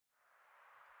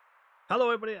Hello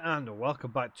everybody and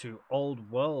welcome back to Old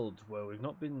World, where we've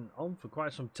not been on for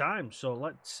quite some time. So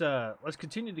let's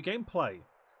continue the gameplay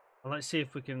and let's see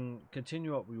if we can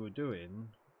continue what we were doing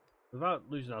without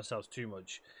losing ourselves too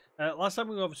much. Last time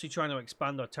we were obviously trying to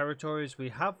expand our territories. We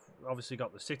have obviously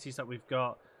got the cities that we've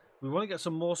got. We want to get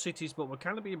some more cities, but we're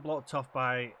kind of being blocked off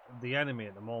by the enemy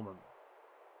at the moment.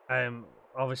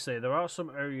 Obviously there are some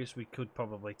areas we could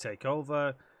probably take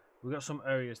over. We've got some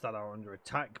areas that are under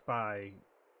attack by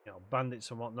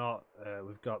bandits and whatnot.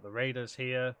 We've got the raiders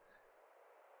here.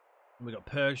 We've got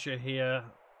Persia here.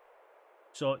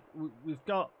 So we've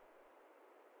got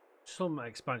some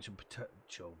expansion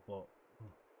potential, but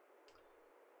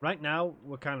right now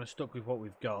we're kind of stuck with what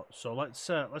we've got. So let's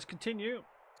continue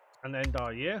and end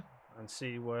our year and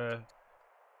see where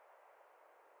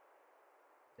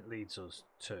it leads us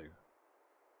to.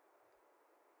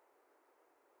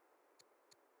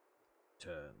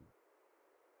 Turn.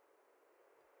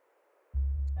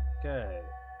 Okay.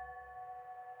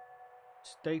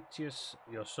 Statius,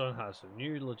 your son has a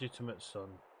new legitimate son,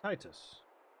 Titus.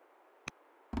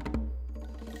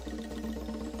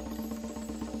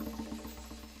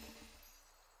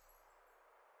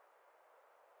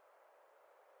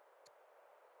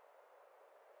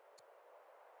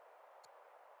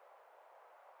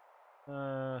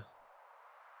 Well,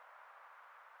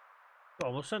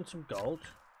 we'll send some gold.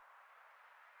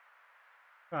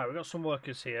 Right, we've got some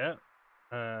workers here.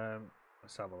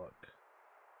 Let's have a look.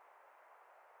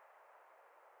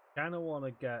 Kind of want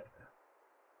to get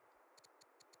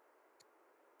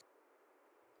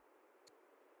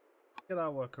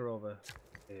our worker over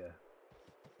here.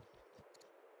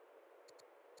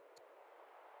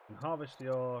 And harvest the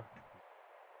ore.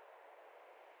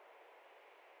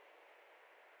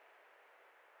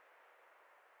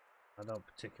 I don't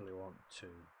particularly want to.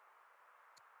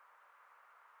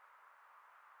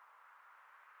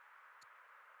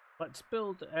 Let's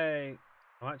build a...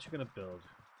 I'm actually going to build...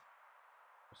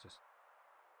 What's this?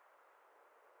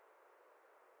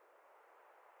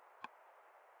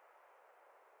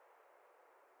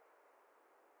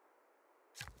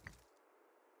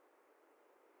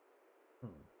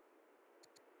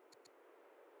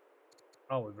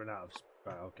 Oh, we've run out of...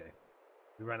 Right, okay.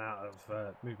 We ran out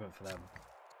of movement for them.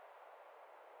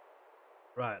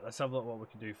 Right, let's have a look what we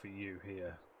can do for you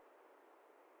here.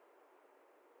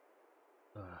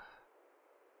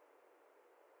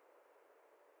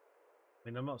 I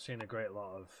mean, I'm not seeing a great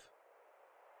lot of...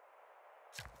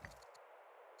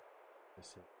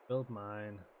 Let's see. Build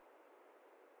mine.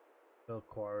 Build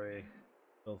quarry.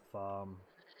 Build farm.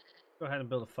 Go ahead and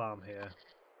build a farm here.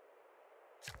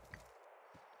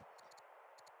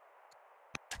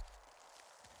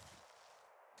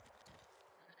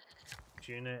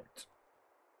 Unit.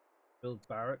 Build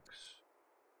barracks.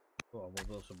 Oh, we'll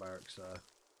build some barracks there.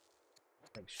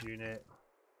 Next unit.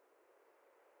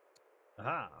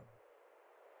 Aha!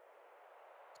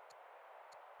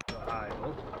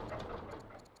 Idle.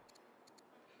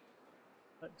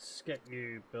 Let's get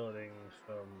you building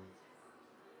some...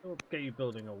 We'll get you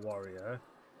building a warrior.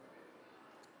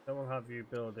 Then we'll have you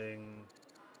building...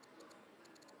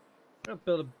 I'll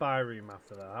build a bioream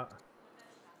after that.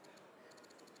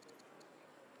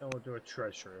 Then we'll do a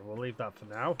treasury. We'll leave that for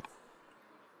now.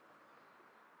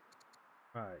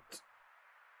 Right.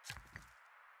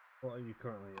 What are you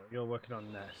currently? You're working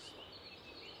on nest.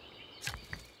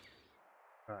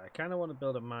 Right, I kind of want to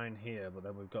build a mine here, but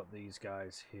then we've got these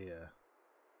guys here.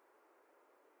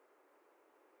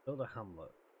 Build a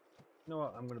hamlet. You know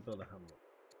what? I'm going to build a hamlet.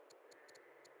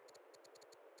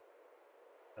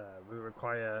 We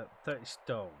require 30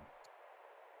 stone.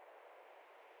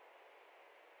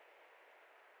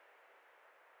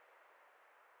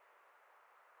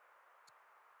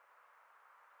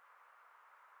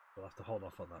 We'll have to hold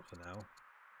off on that for now.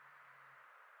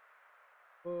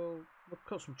 We'll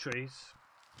cut some trees.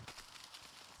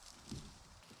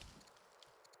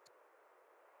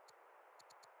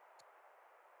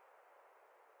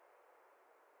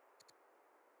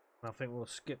 I think we'll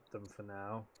skip them for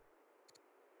now.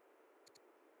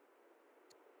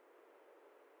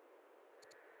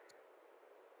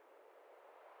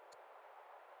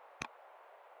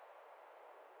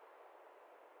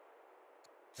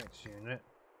 Next unit.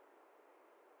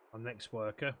 Our next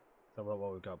worker. So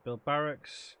what we've got: build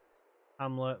barracks,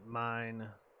 hamlet, mine.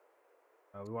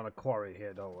 We want a quarry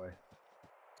here, don't we?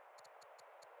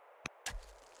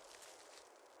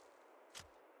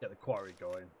 Get the quarry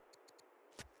going.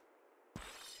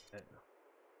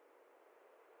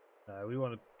 We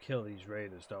want to kill these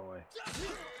raiders, don't we?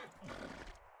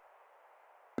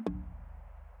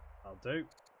 I'll do.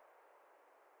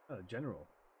 Oh, general.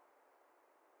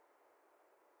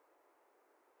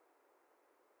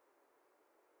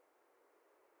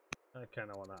 I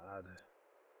kind of want to add.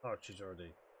 Oh, she's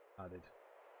already added.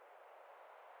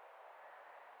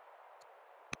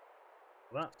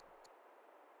 That.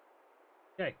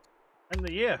 Okay, end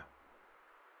the year.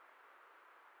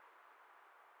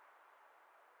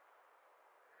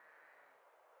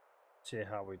 See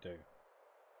how we do.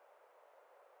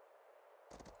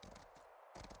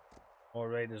 More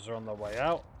raiders are on their way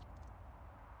out.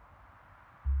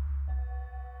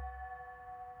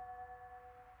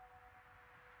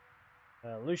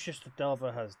 Lucius de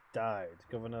Delva has died.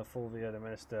 Governor Fulvia, the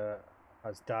minister,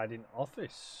 has died in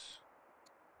office.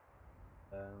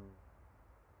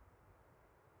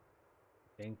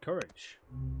 Gain courage.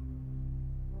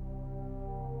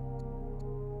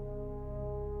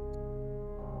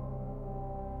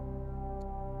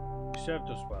 You served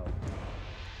us well.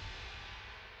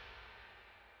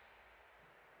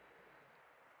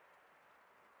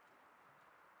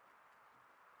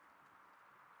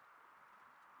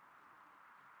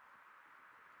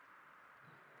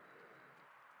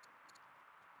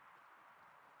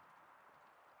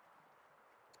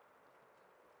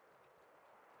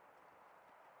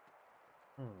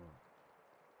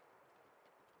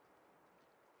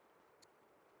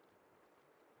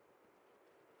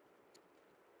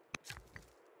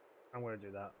 I'm going to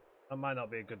do that. That might not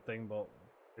be a good thing, but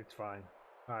it's fine.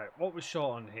 Alright, what was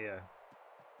short on here?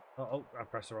 Oh, I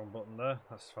pressed the wrong button there.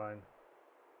 That's fine.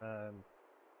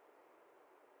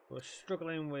 We're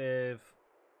struggling with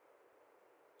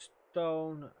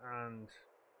stone and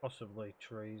possibly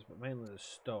trees, but mainly the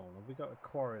stone. Have we got a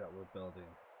quarry that we're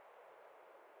building?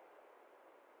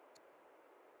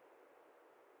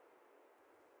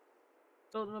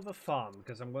 Build another farm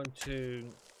because I want to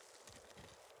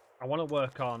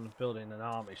work on building an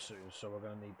army soon, so we're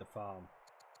going to need the farm.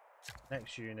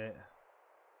 Next unit,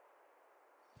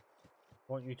 I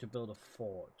want you to build a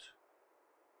fort.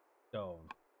 Stone.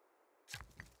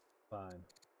 Fine.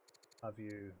 Have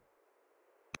you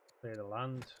clear the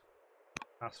land?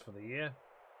 Pass for the year.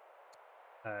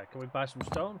 Can we buy some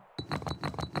stone?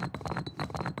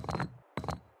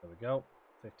 There we go.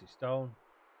 50 stone.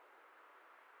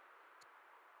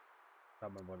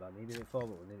 Can't remember what I needed it for,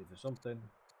 but we need it for something.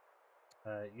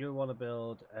 You want to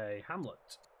build a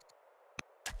hamlet.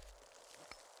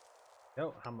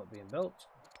 Go, hamlet being built.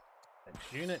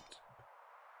 Next unit.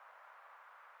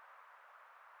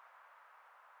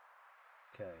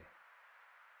 Okay.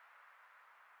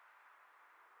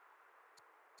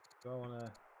 Do I want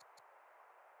to...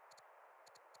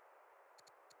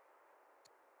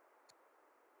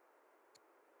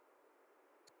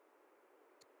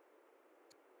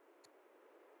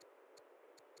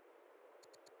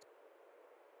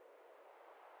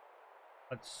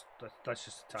 Let's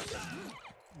just attack them.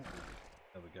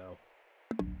 There we go.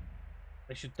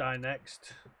 They should die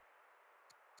next.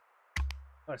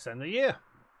 Let's end the year.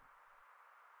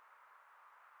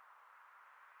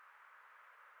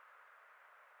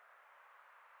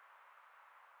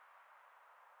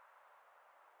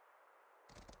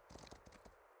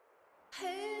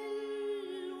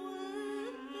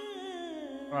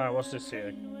 Alright, what's this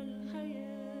here?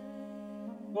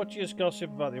 Courtiers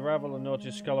gossip about the arrival of a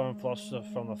noted scholar and philosopher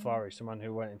from the Far East, a man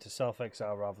who went into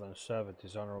self-exile rather than serve a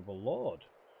dishonourable lord.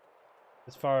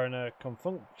 This foreigner,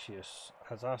 Confucius,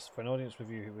 has asked for an audience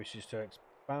with you who wishes to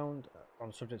expound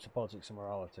on subjects of politics and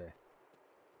morality.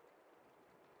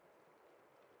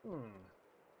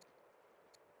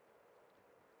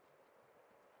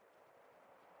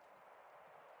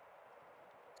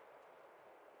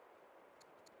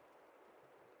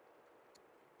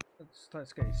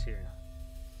 Let's get his here.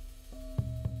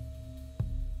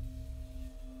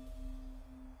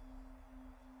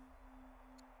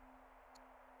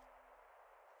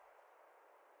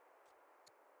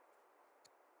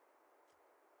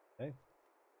 Okay.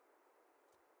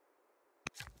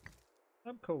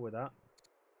 I'm cool with that.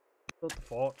 Build the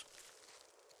fort.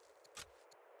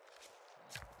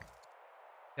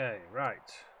 Okay, right.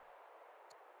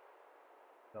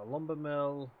 The lumber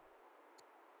mill,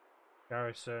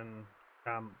 garrison,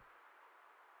 camp,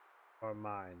 or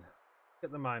mine.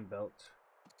 Get the mine built.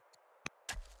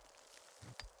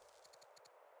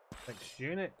 Next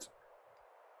unit.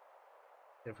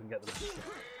 See if we can get them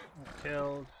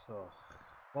killed. Oh,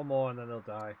 one more and then they'll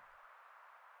die.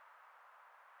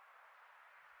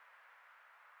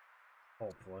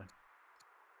 Hopefully.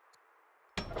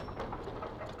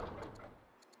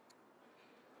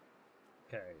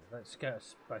 Okay, let's get a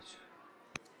special.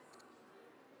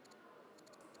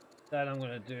 Then I'm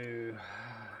going to do.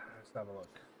 Let's have a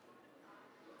look.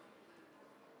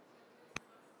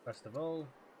 Festival.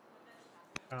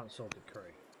 Council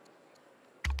decree.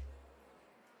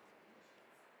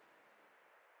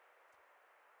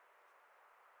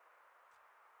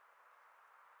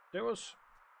 Do us.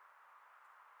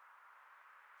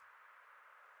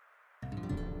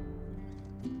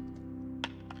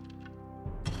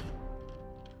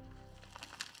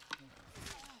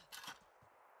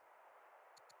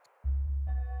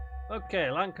 Okay,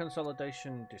 land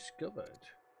consolidation discovered.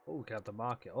 Oh, we can have the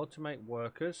market. Automate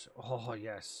workers. Oh,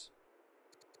 yes.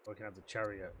 We can have the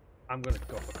chariot. I'm going to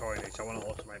go for coinage. I want to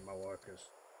automate my workers.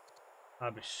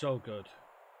 That'd be so good.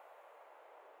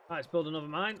 Right, let's build another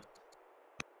mine.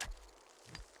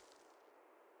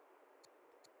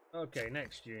 Okay,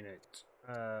 next unit.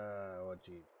 What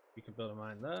do you can build a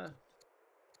mine there.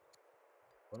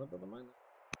 Want to build a mine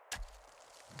there?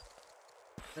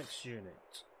 Next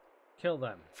unit. Kill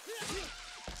them.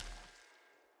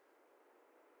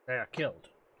 They are killed.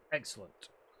 Excellent.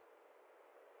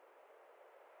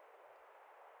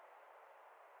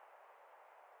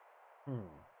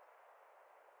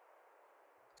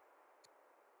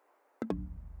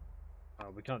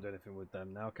 Oh, we can't do anything with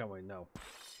them now, can we? No.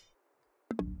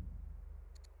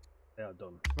 They are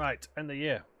done. Right, end the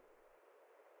year.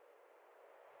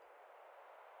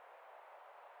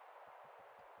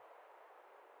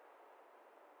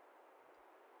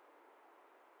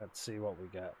 Let's see what we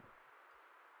get.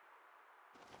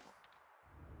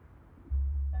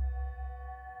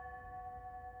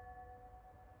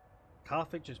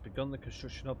 Carthage has begun the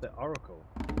construction of the Oracle.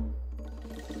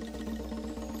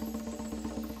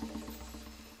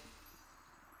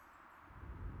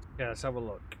 Yeah, let's have a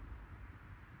look.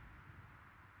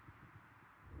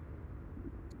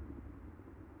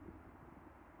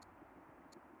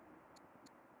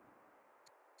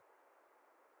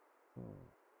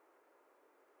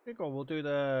 Okay, go on, we'll do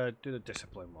the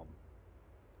discipline one.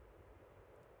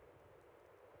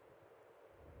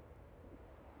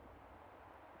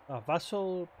 Our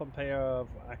vassal Pompeo of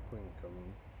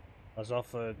Aquincum has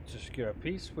offered to secure a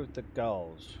peace with the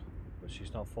Gauls, but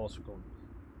she's not forceful.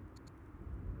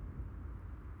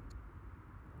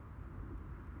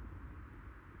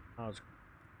 How's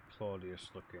Claudius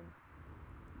looking?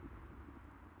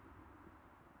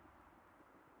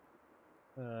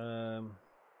 I'm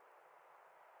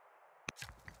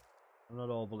not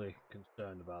overly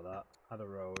concerned about that. Add a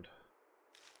road.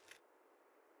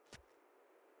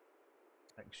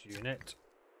 Next unit.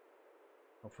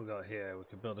 What have we got here? We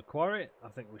can build a quarry. I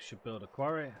think we should build a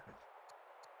quarry.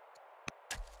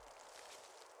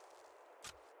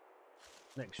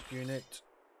 Next unit.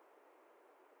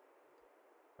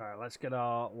 Alright, let's get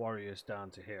our warriors down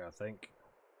to here, I think.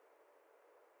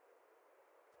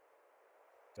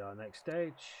 Go our next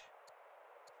stage.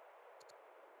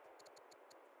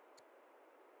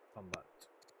 Combat.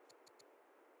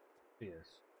 Yes.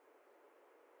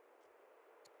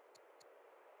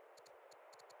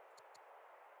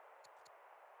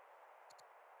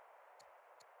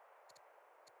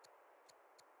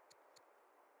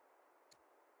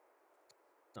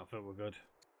 I think we're good.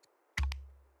 I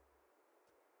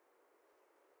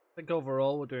think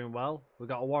overall we're doing well. We've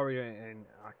got a warrior in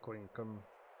Aquincum.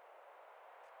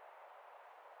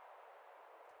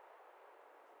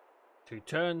 2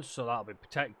 turns, so that'll be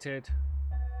protected.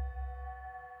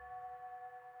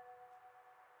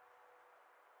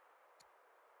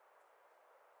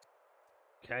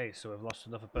 Okay, so we've lost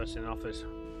another person in office.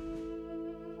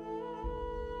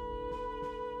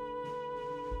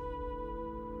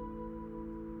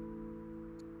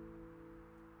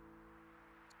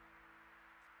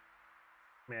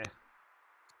 Yeah.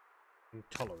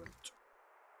 Intolerant.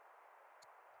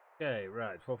 Okay,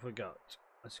 right, what have we got?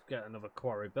 Let's get another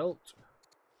quarry built.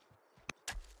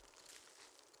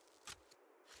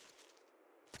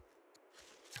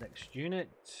 Next unit.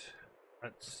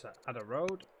 Let's add a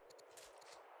road.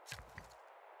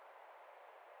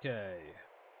 Okay.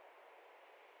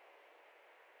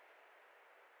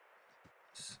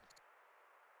 Let's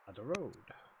add a road.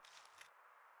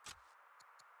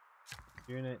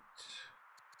 Unit.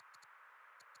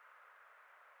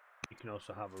 You can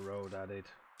also have a road added.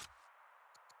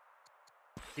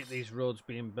 Get these roads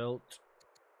being built.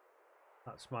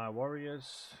 That's my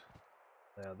warriors.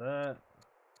 They are there.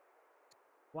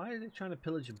 Why are they trying to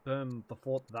pillage and burn the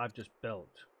fort that I've just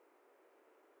built?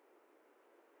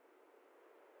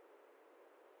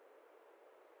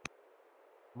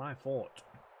 My fort.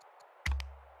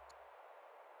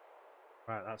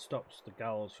 Right, that stops the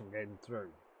Gauls from getting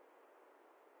through.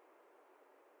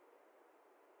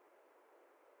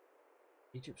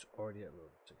 Egypt's already at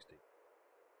road 60.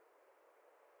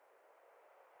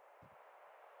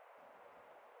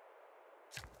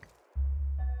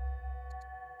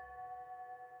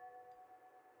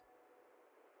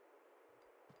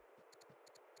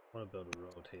 I want to build a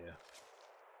road here.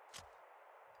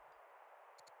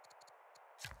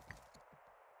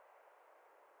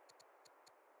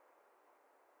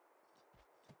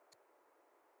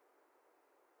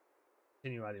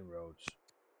 Continue adding roads.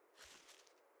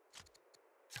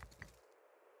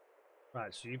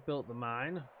 Right, so you built the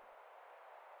mine.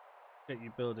 Get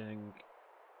you building.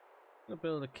 I'm gonna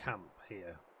build a camp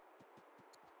here.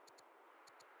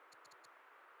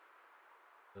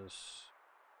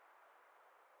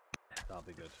 That'll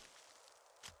be good.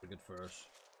 Be good for us.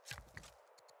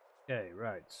 Okay,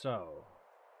 right, so.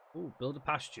 Ooh, build a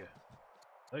pasture.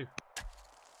 Oh.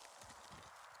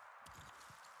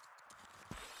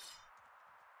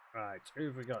 Right, who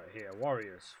have we got here?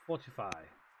 Warriors, 45.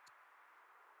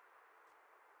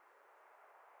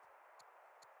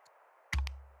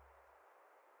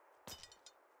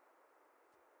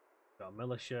 Got a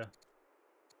militia.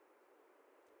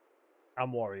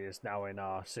 And warriors now in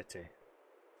our city.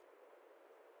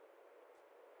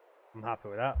 I'm happy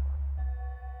with that.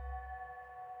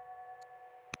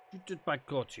 Tutored by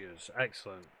courtiers,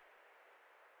 excellent.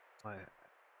 Right.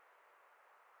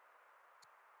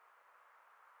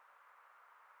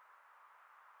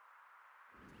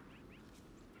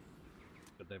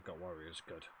 But they've got warriors,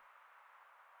 good.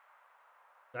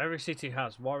 So every city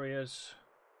has warriors.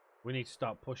 We need to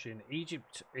start pushing.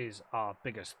 Egypt is our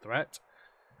biggest threat,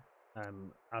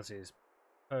 as is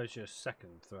Persia's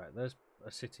second threat. There's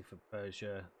a city for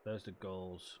Persia. There's the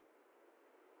Gauls.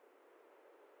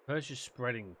 Persia's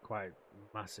spreading quite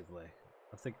massively.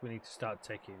 I think we need to start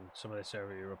taking some of this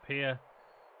area up here.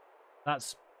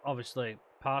 That's obviously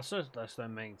Parsa. That's their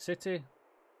main city.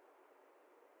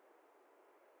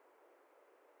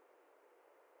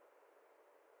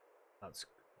 That's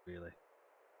really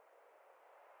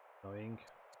annoying.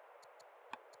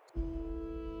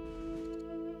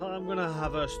 I'm gonna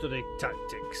have her study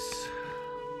tactics.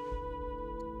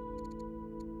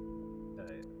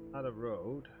 Okay, add a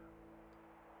road.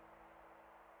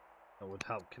 That would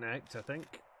help connect, I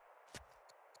think.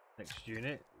 Next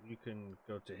unit, you can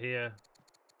go to here.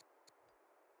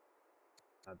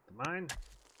 Add the mine.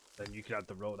 Then you can add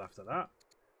the road after that.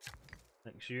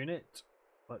 Next unit,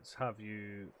 let's have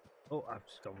you... Oh, I've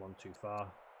just gone one too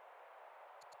far.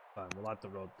 Fine, we'll add the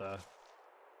road there.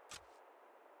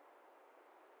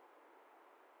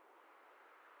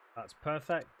 That's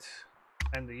perfect.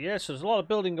 End of the year. So there's a lot of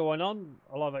building going on,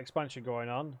 a lot of expansion going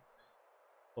on.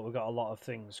 But we've got a lot of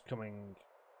things coming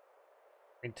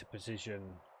into position.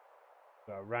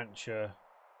 We've got a rancher.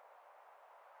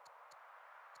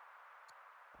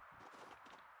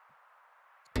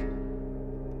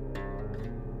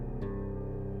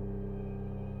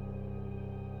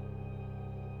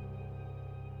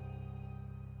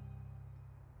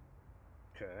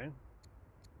 Okay.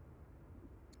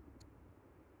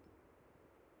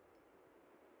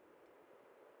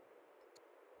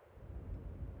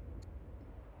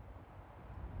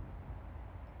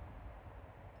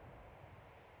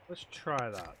 Let's try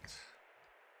that.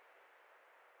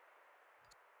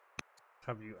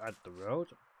 Have you add the road?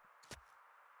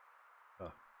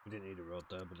 Oh, we didn't need a road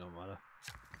there, but don't matter.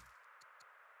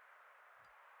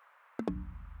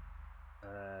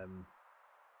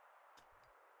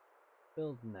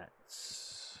 Build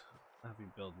nets. Have you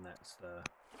build nets there?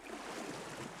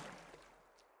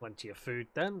 Plenty of food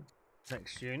then.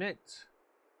 Next unit.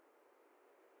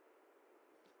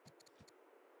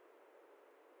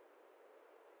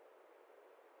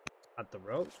 Add the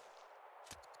road.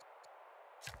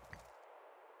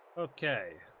 Okay.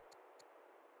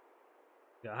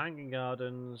 Got hanging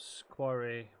gardens,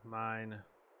 quarry, mine,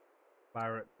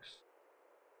 barracks.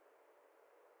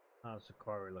 How's the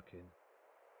quarry looking?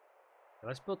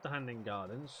 Let's build the hanging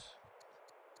gardens.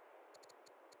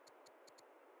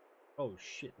 Oh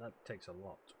shit, that takes a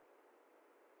lot.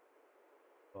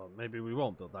 Well, maybe we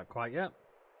won't build that quite yet.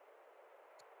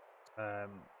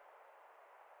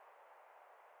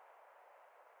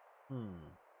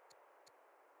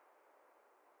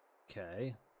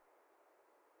 Okay.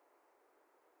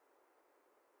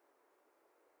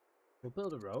 We'll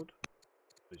build a road.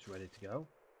 It's ready to go.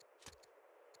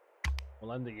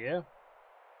 We'll end the year.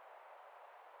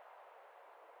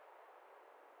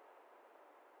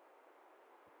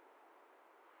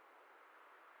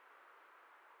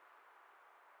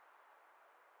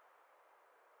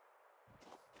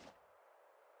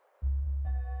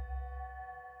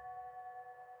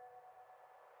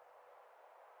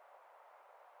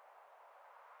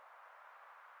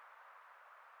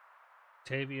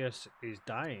 Octavius is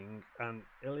dying, and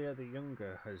Ilya the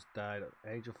Younger has died at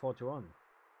the age of 41.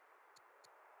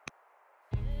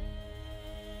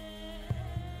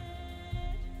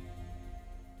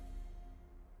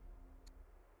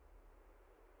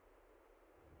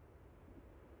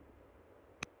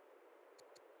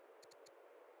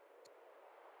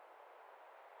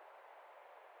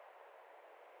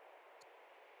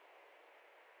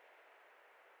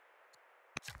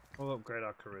 We'll upgrade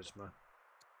our charisma.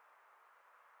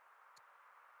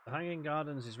 The Hanging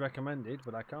Gardens is recommended,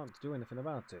 but I can't do anything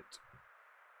about it.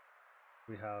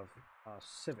 We have our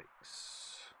civics.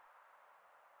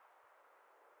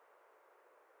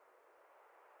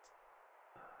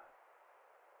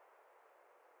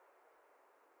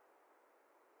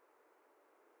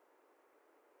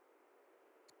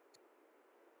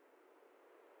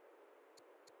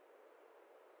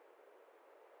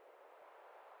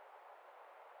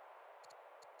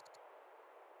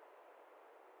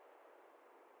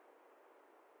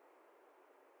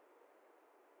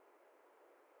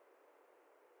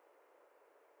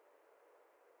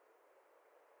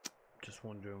 Just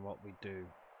wondering what we do.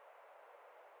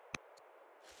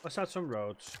 Let's add some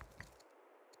roads.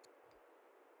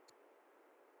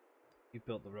 You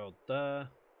built the road there.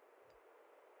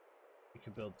 You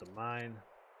can build the mine.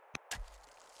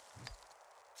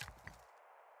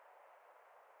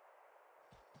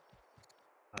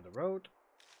 Add a road.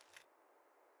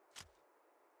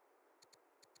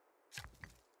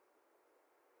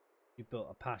 You built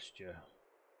a pasture.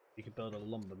 You can build a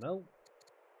lumber mill.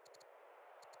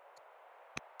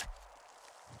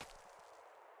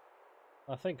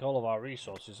 I think all of our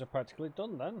resources are practically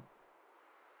done then.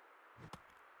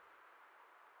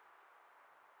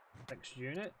 Next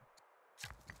unit.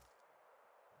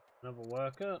 Another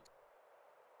worker.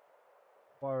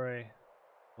 Quarry.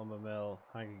 Lumber mill.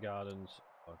 Hanging Gardens.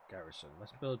 Or garrison.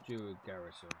 Let's build you a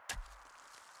garrison.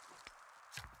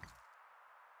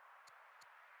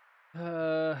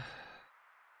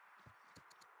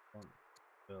 Want to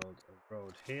build a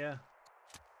road here.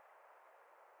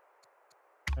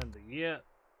 And the year.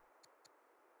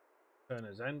 Turn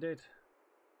has ended.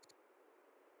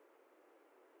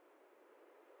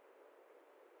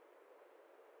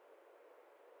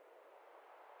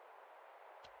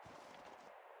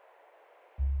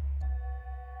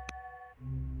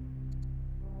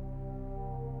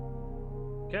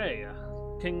 Okay,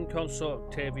 King Consort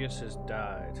Octavius has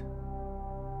died.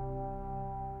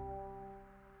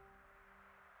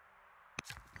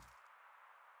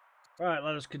 Right,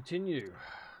 let us continue.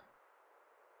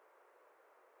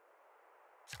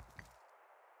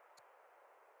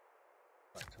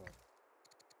 Back to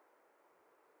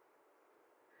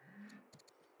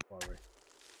quarry.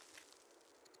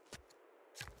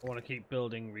 I want to keep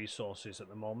building resources at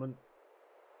the moment.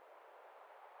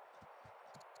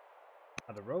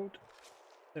 Add a road.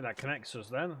 I think that connects us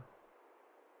then.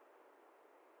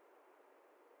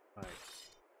 Right.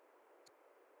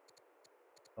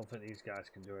 I don't think these guys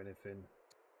can do anything.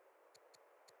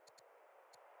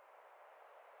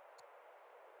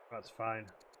 That's fine.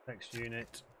 Next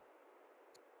unit.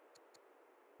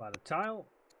 By the tile.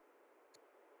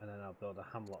 And then I'll build a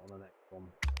hamlet on the next one.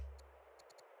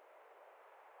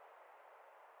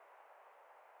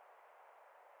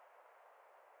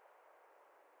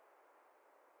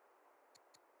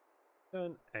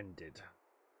 Turn ended.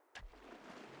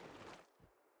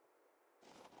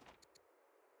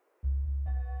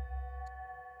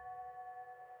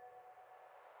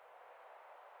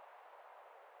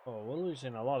 Oh, we're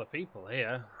losing a lot of people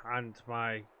here, and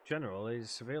my general is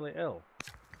severely ill.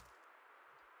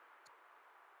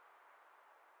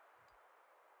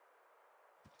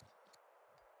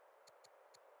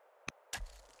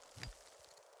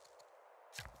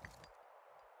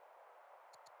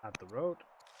 Add the road.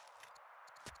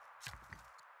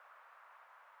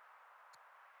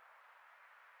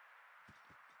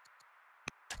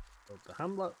 Build the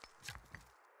hamlet.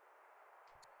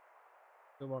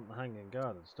 You want the Hanging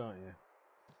Gardens, don't you?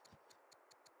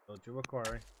 Build you a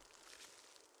quarry.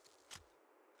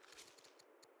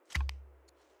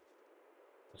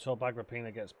 Let's hope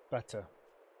Agrippina gets better.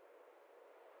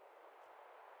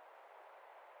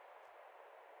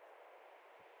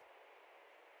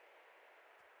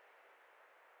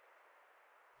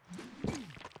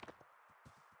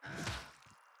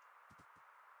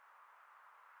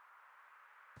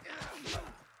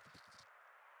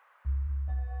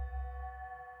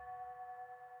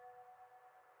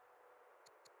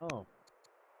 Oh.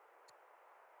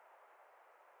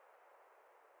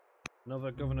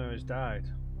 Another governor has died.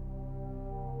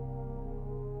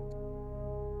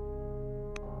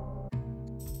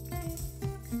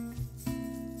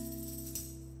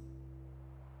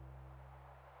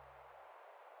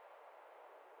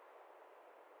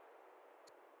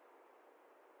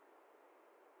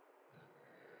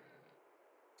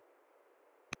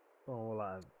 Oh,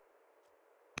 well,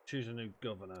 choose a new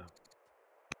governor.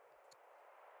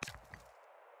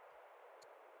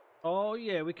 Oh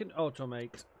yeah, we can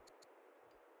automate.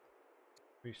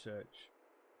 Research.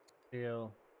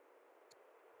 Deal.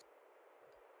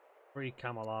 Free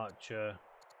camel archer.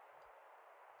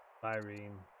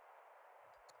 Byrene.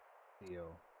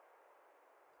 Theo.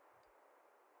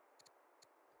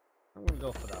 I'm going to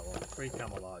go for that one. Free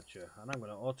camel archer. And I'm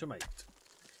going to automate.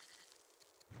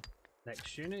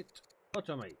 Next unit.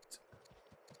 Automate.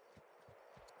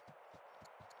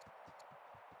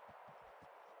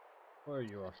 Where are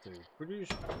you off to? Produce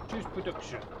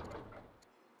production.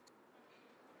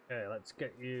 Okay, let's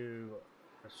get you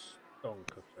a stone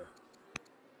cutter.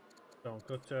 Stone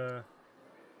cutter.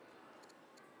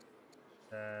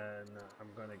 Then I'm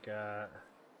gonna get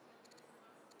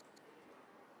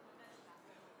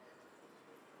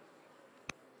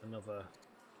another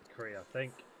decree, I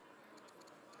think.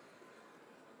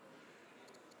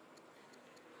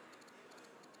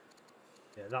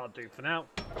 Yeah, that'll do for now.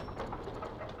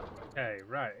 Okay,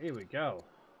 right, here we go.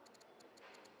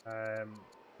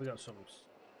 We got some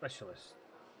specialists.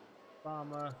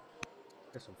 Farmer.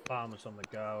 Get some farmers on the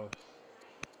go.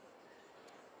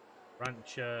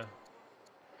 Rancher.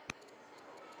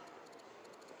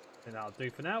 And that'll do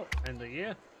for now. End the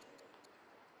year.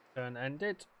 Turn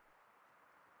ended.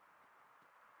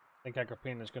 I think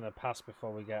Agrippina's going to pass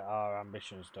before we get our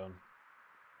ambitions done.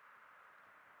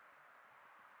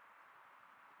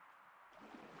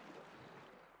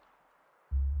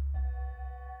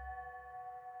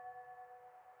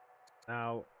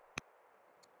 Now,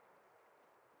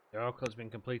 the oracle has been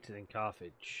completed in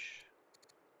Carthage.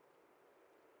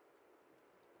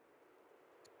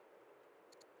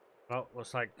 Well,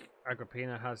 looks like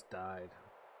Agrippina has died.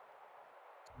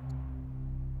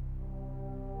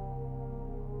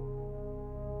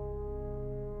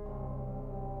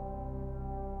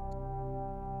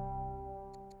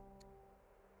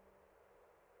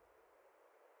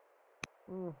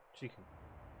 She can.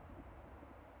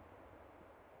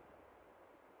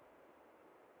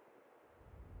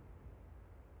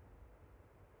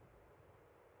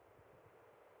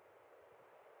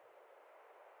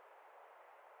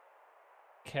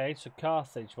 Okay, so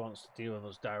Carthage wants to deal with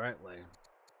us directly.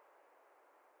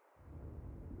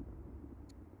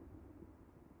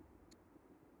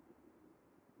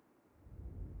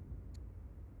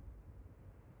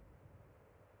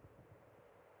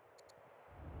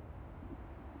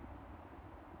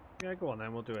 Yeah, go on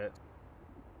then, we'll do it.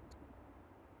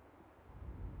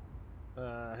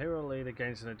 Hero leader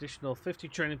gains an additional 50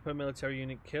 training per military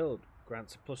unit killed.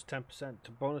 Grants a plus 10%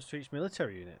 to bonus to each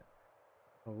military unit.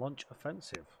 A launch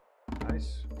offensive.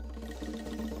 Nice.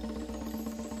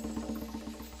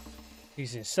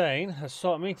 He's insane. Has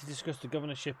sought me to discuss the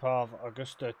governorship of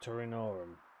Augusta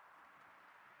Turinorum.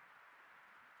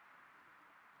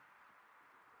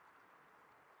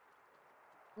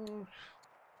 Go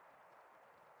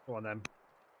on then.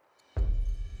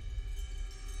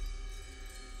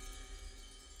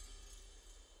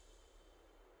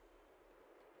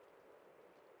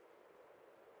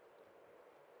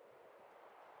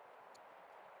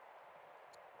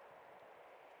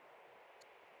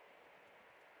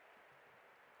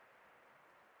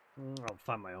 I'll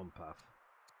find my own path.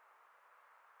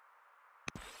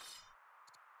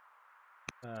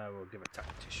 We'll give a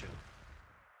tactician.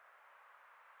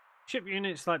 Ship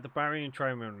units like the Barian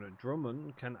Trimarine and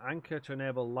Drummond can anchor to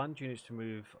enable land units to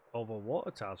move over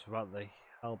water towers without the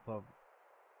help of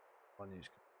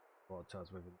water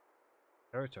towers within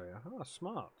territory. Oh,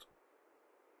 smart.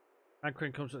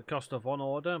 Anchoring comes at the cost of 1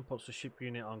 order and puts the ship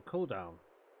unit on cooldown.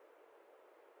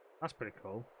 That's pretty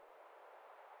cool.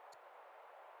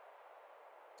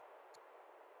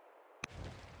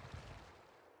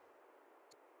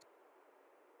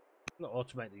 I'm going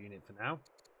to automate the unit for now.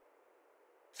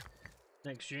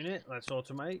 Next unit, let's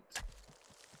automate.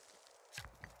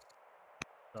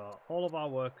 So all of our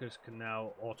workers can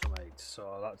now automate,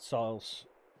 so that solves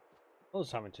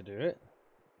us having to do it.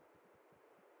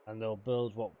 And they'll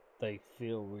build what they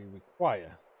feel we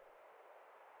require.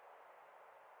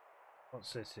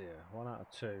 What's this here? 1 out of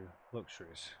 2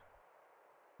 luxuries.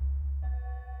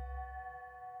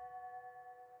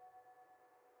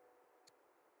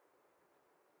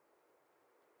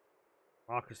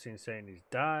 Marcus is saying he's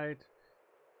died.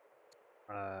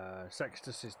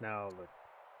 Sextus is now the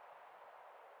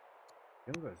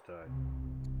youngest died.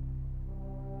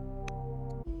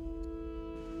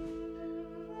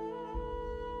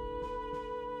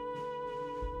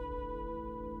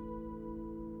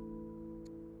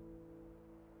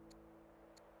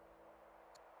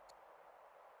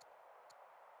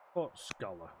 Fort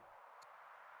Scholar.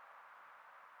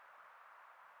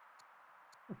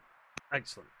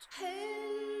 Excellent.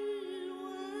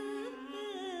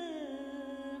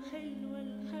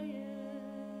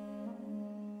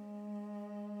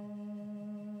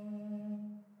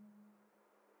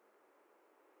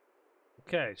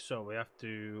 Okay, so we have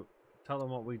to tell them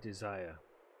what we desire.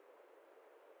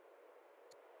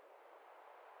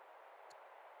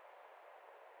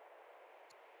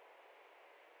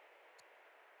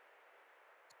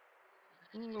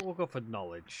 We'll go for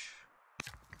knowledge.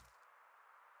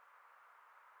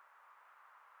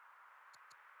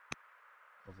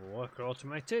 Overworker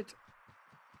automated.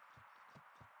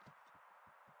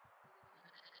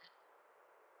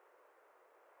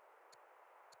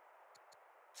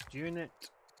 Unit,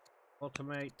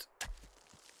 automate,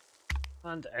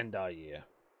 and end our year.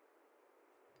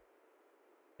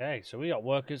 Okay, so we got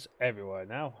workers everywhere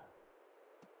now.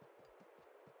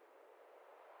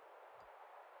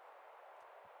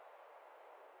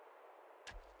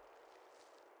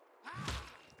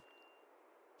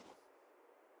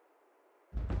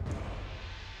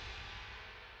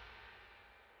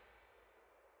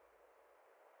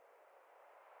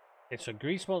 Okay, so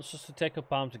Greece wants us to take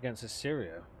up arms against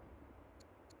Assyria.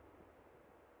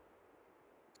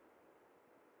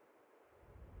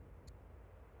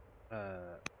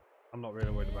 I'm not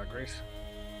really worried about Greece.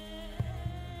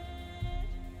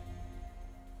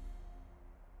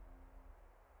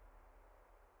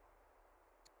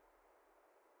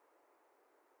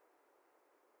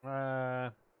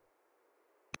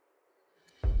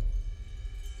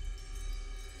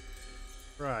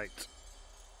 Right.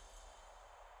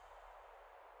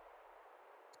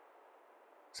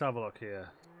 Let's have a look here.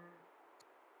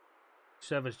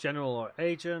 Serve as general or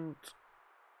agent.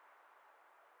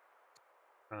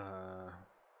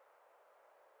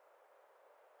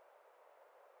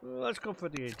 Let's go for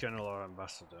the general or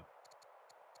ambassador.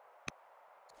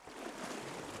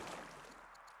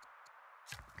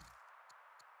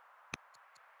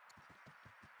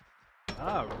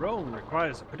 Rome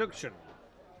requires a production.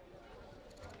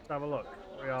 Let's have a look.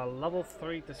 We are level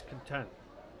 3 discontent.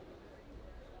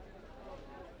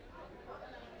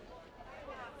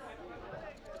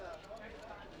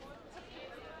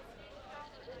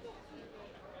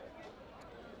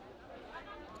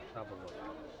 Have a look.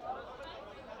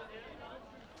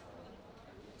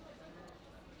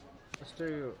 Let's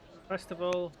do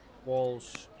festival,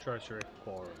 walls, treasury,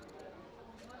 forum.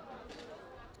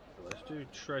 So let's do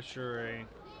treasury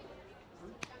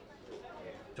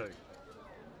 2.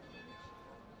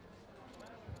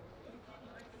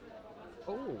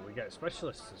 Oh, we get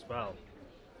specialists as well.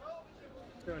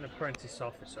 Do an apprentice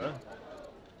officer,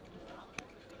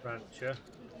 rancher,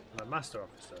 and a master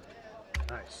officer.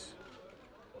 Nice.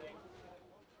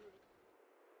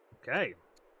 Okay,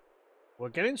 we're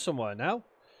getting somewhere now.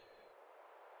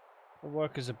 The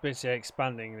workers are busy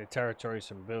expanding the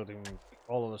territories and building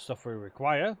all of the stuff we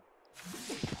require.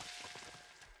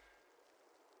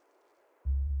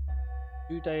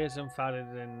 Judaism founded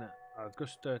in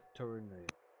Augusta, Turini.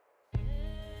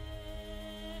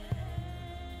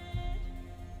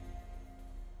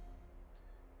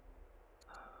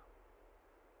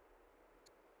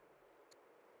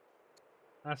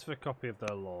 Ask for a copy of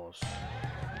their laws.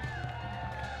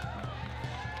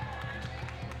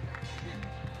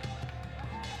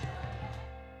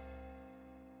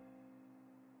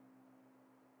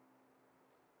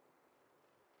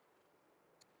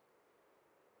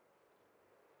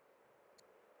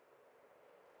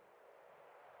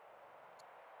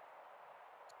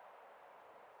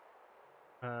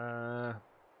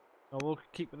 We'll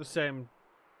keep with the same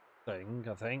thing,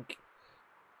 I think.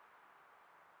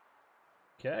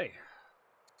 Okay.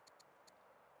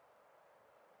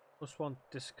 +1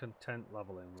 discontent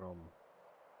level in Rome.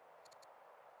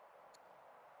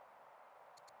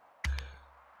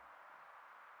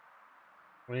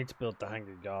 We need to build the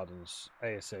Hanging Gardens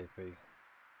ASAP.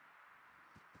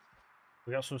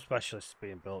 We got some specialists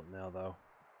being built now, though.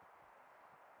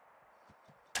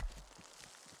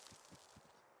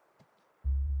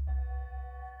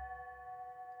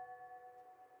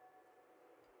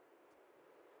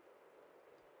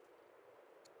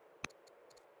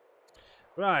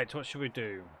 Right, what should we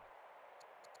do?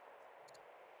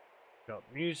 Got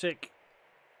music,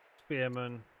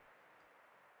 spearmen,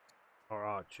 or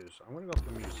archers. I'm going to go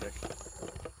for music.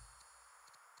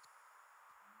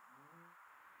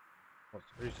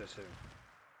 Who's this here?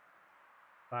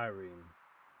 Irene.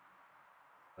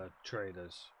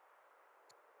 Traders.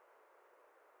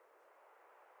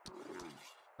 Is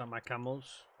that my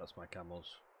camels? That's my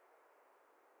camels.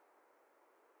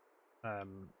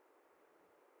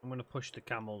 I'm going to push the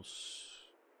camels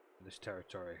to this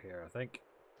territory here, I think.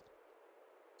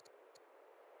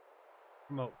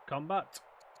 Promote combat.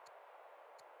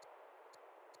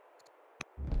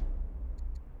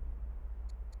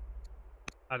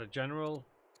 Add a general.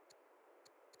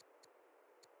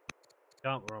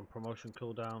 Can't, we're on promotion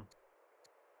cooldown.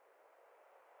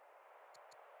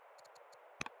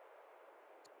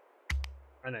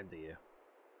 and end the year.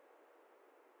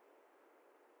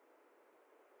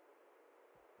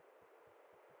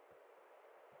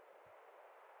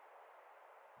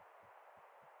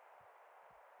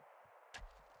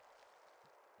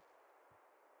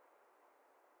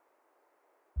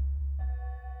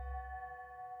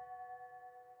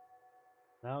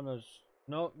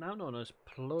 Now known as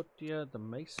Plotia the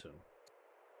Mason,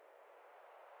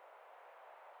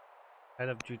 head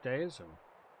of Judaism.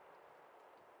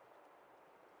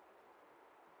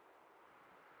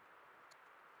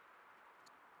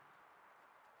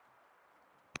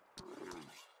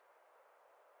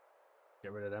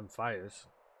 Get rid of them fires.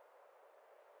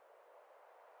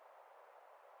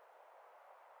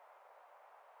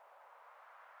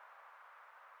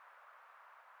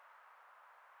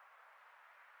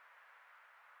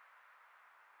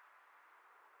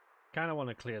 Kind of want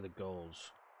to clear the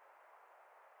goals.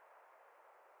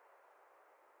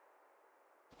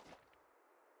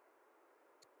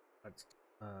 Let's,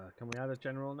 can we add a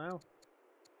general now?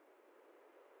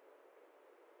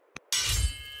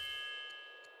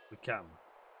 We can.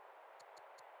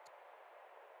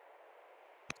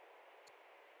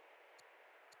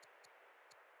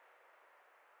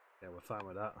 Yeah, we're fine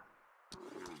with that.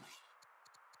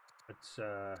 Let's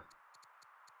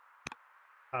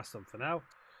pass them for now.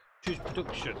 Choose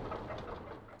production.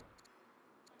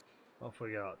 What have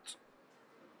we got?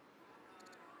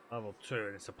 Level 2,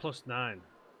 and it's a +9.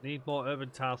 Need more urban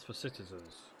tiles for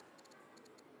citizens.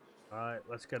 Alright,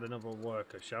 let's get another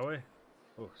worker, shall we?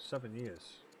 Oh, 7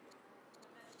 years.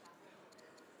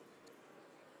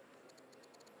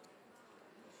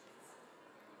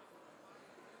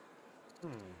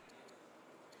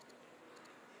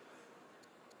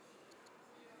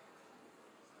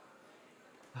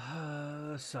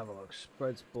 Let's have a look.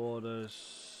 Spreads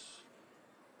borders.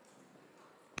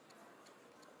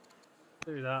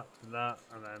 Do that, and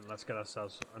then let's get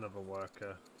ourselves another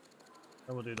worker.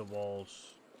 Then we'll do the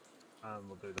walls, and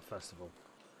we'll do the festival.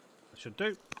 That should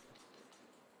do.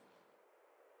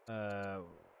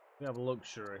 We have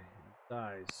luxury,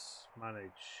 dice,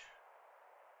 manage,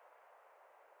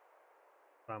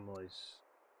 families.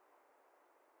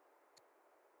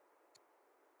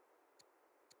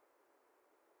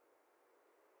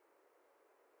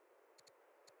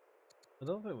 I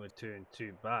don't think we're doing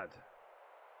too bad.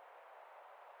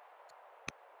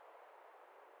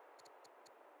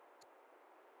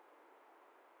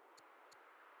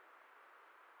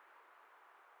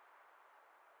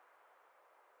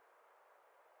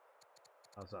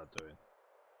 How's that doing?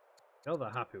 They're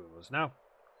happy with us now.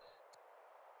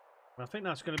 And I think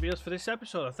that's going to be us for this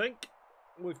episode. I think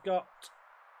we've got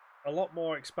a lot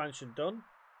more expansion done.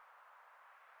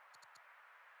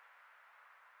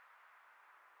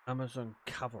 Amazon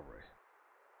Cavalry.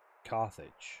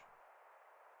 Carthage.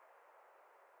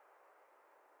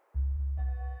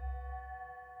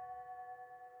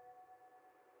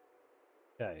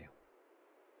 Okay.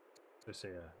 This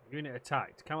here. Unit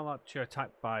attacked. Camelot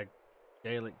attacked by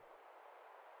Gaelic.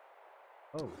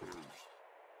 Oh.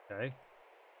 Okay.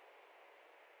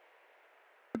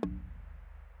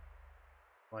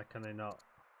 Why can they not?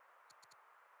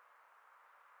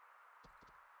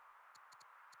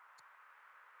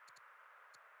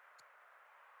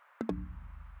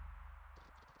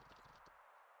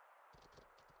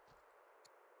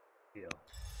 Heal.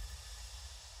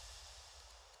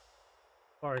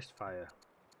 Forest fire.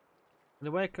 In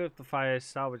the wake of the fires,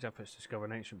 salvage efforts discover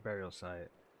an ancient burial site.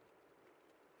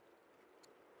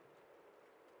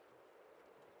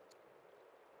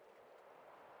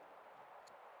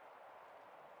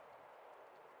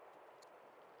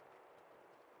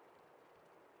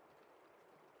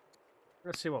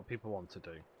 Let's see what people want to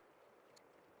do.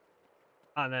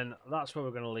 And then that's where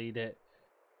we're going to lead it.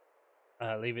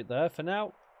 Leave it there for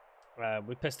now.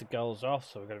 We pissed the girls off,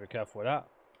 so we've got to be careful with that.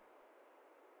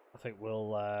 I think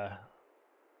we'll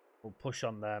push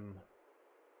on them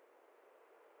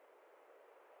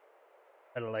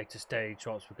at a later stage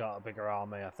once we've got a bigger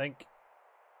army, I think.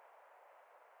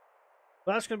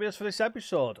 But that's going to be us for this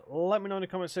episode. Let me know in the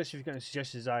comment section if you've got any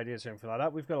suggestions, ideas, or anything like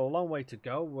that. We've got a long way to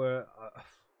go. We're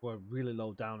really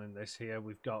low down in this here.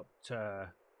 We've got a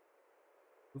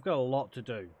lot to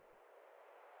do.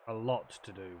 A lot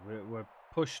to do. We're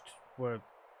pushed. We're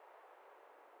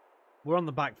on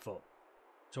the back foot,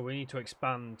 so we need to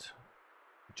expand.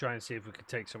 Try and see if we can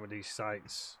take some of these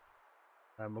sites.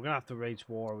 We're gonna have to wage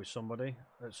war with somebody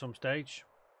at some stage.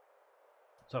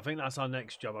 So I think that's our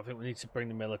next job. I think we need to bring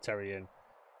the military in.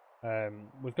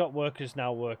 We've got workers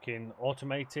now working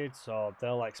automated, so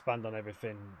they'll expand on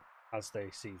everything as they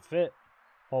see fit.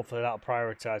 Hopefully that'll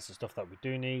prioritize the stuff that we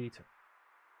do need.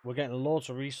 We're getting loads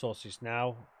of resources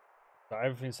now. So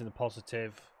everything's in the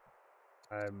positive.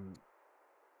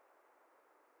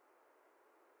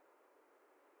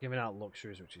 Giving out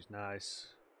luxuries, which is nice.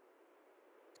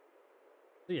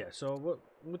 So yeah, so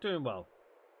we're doing well.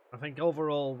 I think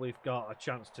overall we've got a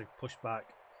chance to push back.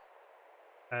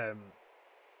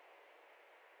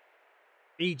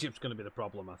 Egypt's going to be the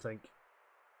problem, I think,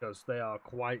 because they are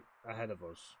quite ahead of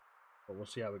us. But we'll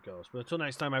see how it goes. But until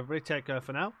next time, everybody, take care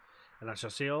for now, and I shall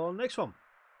see you all on the next one.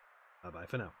 Bye bye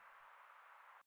for now.